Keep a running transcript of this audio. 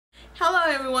Hello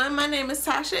everyone, my name is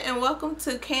Tasha and welcome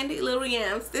to Candied Little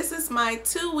Yams. This is my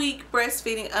 2-week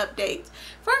breastfeeding update.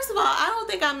 First of all, I don't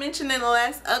think I mentioned in the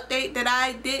last update that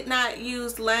I did not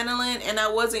use Lanolin and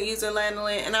I wasn't using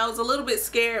Lanolin, and I was a little bit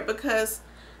scared because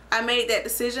I made that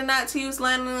decision not to use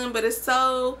Lanolin, but it's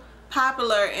so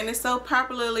popular and it's so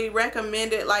popularly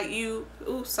recommended, like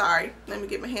let me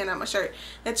get my hand out my shirt,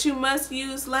 that you must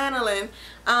use Lanolin,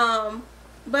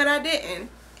 but I didn't.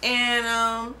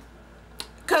 And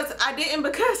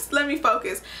let me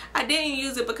focus. I didn't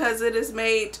use it because it is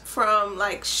made from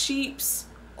like sheep's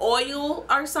oil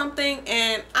or something,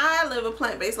 and I live a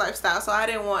plant-based lifestyle, so I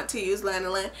didn't want to use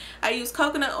Lanolin. I use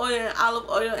coconut oil and olive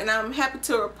oil, and I'm happy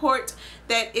to report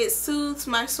that it soothes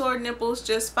my sore nipples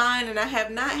just fine, and I have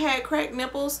not had cracked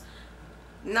nipples,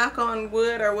 knock on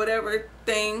wood or whatever.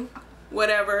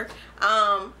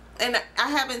 And I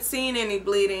haven't seen any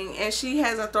bleeding, and she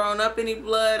hasn't thrown up any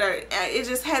blood, or it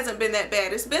just hasn't been that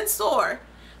bad. It's been sore,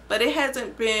 but it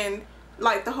hasn't been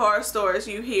like the horror stories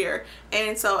you hear.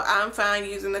 And so I'm fine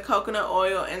using the coconut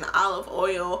oil and the olive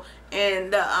oil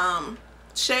and the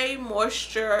Shea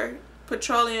Moisture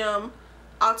Petroleum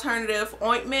Alternative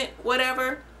Ointment,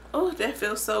 whatever. Oh, that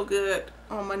feels so good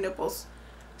on my nipples.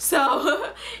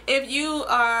 So if you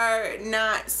are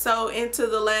not so into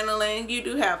the Lanolin, you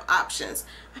do have options.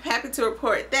 I'm happy to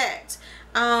report that.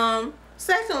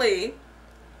 Secondly,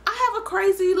 I have a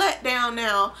crazy letdown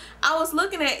now. I was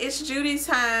looking at It's Judy's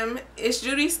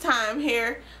Time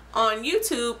here on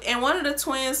YouTube, and one of the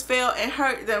twins fell and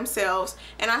hurt themselves,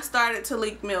 and I started to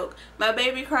leak milk. My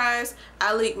baby cries,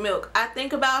 I leak milk. I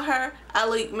think about her, I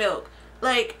leak milk.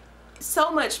 Like,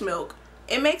 so much milk.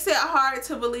 It makes it hard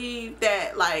to believe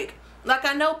that like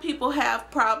I know people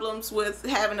have problems with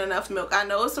having enough milk. I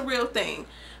know it's a real thing,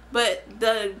 but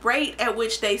the rate at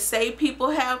which they say people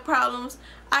have problems,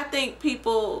 I think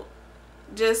people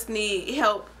just need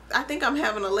help. I think I'm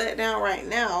having a letdown right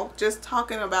now just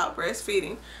talking about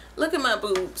breastfeeding. Look at my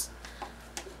boobs.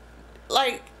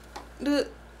 Like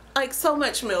so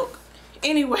much milk.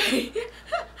 Anyway.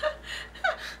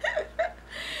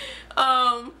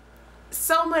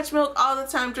 So much milk all the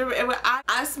time, dripping everywhere.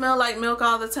 I smell like milk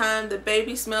all the time. The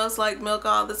baby smells like milk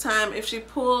all the time. If she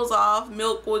pulls off,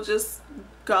 milk will just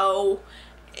go.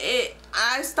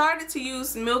 I started to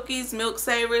use Milky's Milk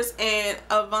Savers and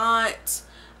Avant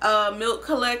milk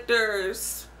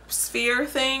collectors sphere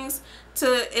things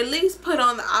to at least put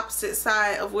on the opposite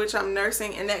side of which I'm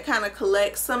nursing, and that kind of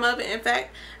collects some of it. In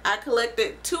fact, I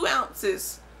collected 2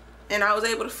 ounces and I was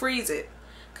able to freeze it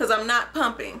because I'm not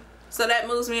pumping. So that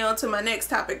moves me on to my next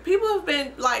topic. People have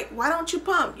been like, why don't you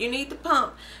pump? You need to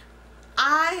pump.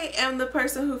 I am the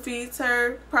person who feeds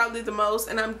her probably the most,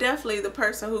 and I'm definitely the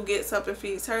person who gets up and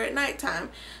feeds her at nighttime.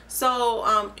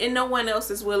 So, and no one else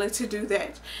is willing to do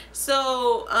that.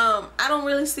 So, I don't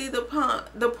really see the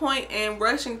point in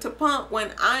rushing to pump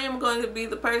when I am going to be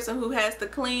the person who has to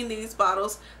clean these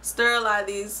bottles, sterilize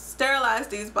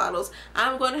these bottles.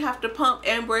 I'm going to have to pump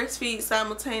and breastfeed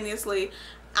simultaneously.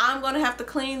 I'm going to have to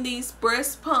clean these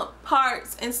breast pump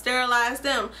parts and sterilize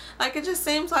them. Like, it just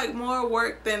seems like more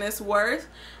work than it's worth.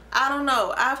 I don't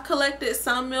know. I've collected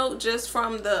some milk just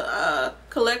from the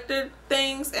collector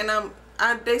things, and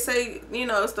they say, you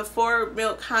know, it's the 4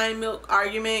 milk hind milk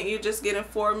argument. You're just getting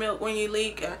 4 milk when you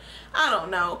leak. I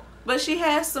don't know. But she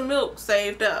has some milk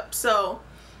saved up. So,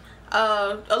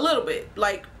 a little bit,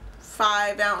 like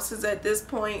 5 ounces at this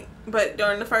point. But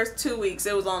during the first 2 weeks,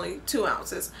 it was only 2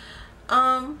 ounces.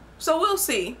 So we'll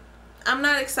see. I'm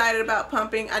not excited about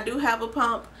pumping. I do have a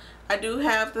pump. I do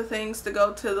have the things to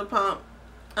go to the pump.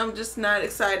 I'm just not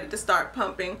excited to start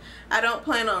pumping. I don't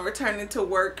plan on returning to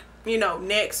work, you know,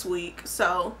 next week.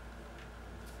 So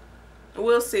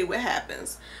we'll see what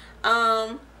happens.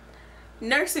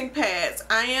 Nursing pads.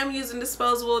 I am using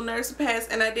disposable nursing pads,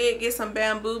 and I did get some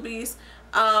Bamboobies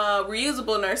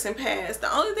reusable nursing pads.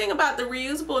 The only thing about the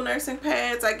reusable nursing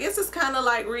pads, I guess it's kind of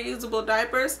like reusable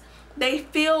diapers. They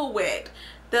feel wet.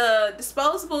 The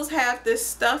disposables have this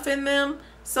stuff in them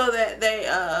so that they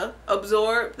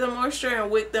absorb the moisture and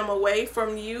wick them away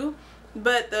from you,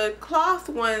 but the cloth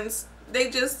ones, they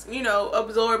just, you know,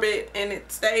 absorb it and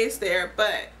it stays there,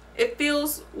 but it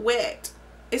feels wet,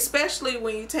 especially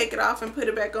when you take it off and put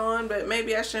it back on. But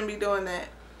maybe I shouldn't be doing that.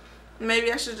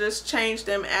 Maybe I should just change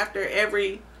them after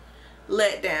every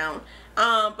letdown.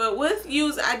 But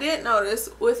I did notice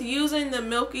with using the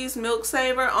Milky's Milk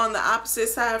Saver on the opposite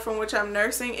side from which I'm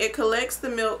nursing, it collects the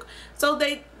milk, so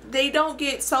they don't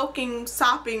get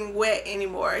sopping wet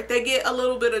anymore. They get a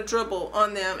little bit of dribble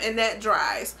on them, and that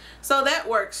dries. So that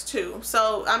works too.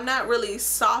 So I'm not really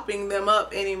sopping them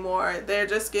up anymore. They're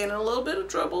just getting a little bit of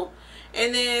dribble,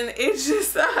 and then it's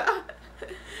just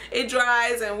it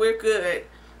dries and we're good.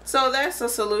 So that's a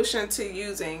solution to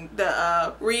using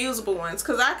the reusable ones,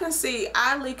 because I can see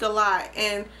I leak a lot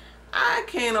and I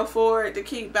can't afford to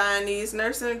keep buying these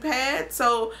nursing pads.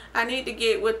 So I need to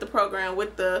get with the program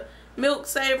with the milk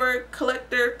saver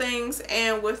collector things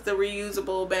and with the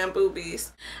reusable bamboo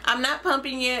bees. I'm not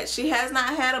pumping yet. She has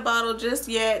not had a bottle just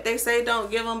yet. They say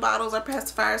don't give them bottles or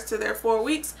pacifiers to their 4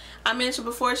 weeks. I mentioned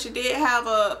before she did have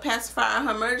a pacifier on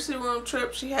her emergency room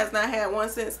trip. She has not had one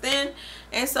since then,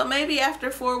 and so maybe after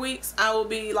 4 weeks I will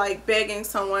be like begging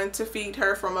someone to feed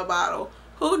her from a bottle.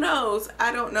 Who knows?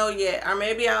 I don't know yet. Or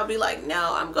maybe I'll be like,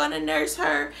 no, I'm gonna nurse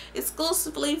her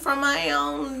exclusively from my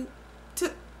own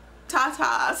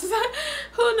tatas.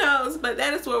 Who knows? But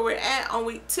that is where we're at on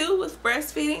week 2 with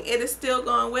breastfeeding. It is still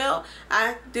going well.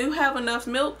 I do have enough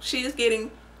milk. She is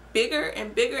getting bigger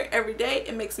and bigger every day.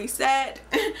 It makes me sad.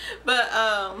 But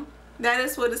that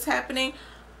is what is happening.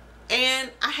 And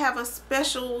I have a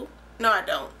special, no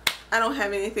I don't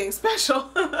have anything special.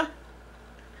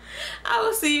 I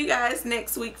will see you guys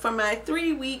next week for my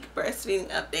 3-week breastfeeding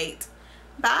update.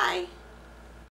 Bye.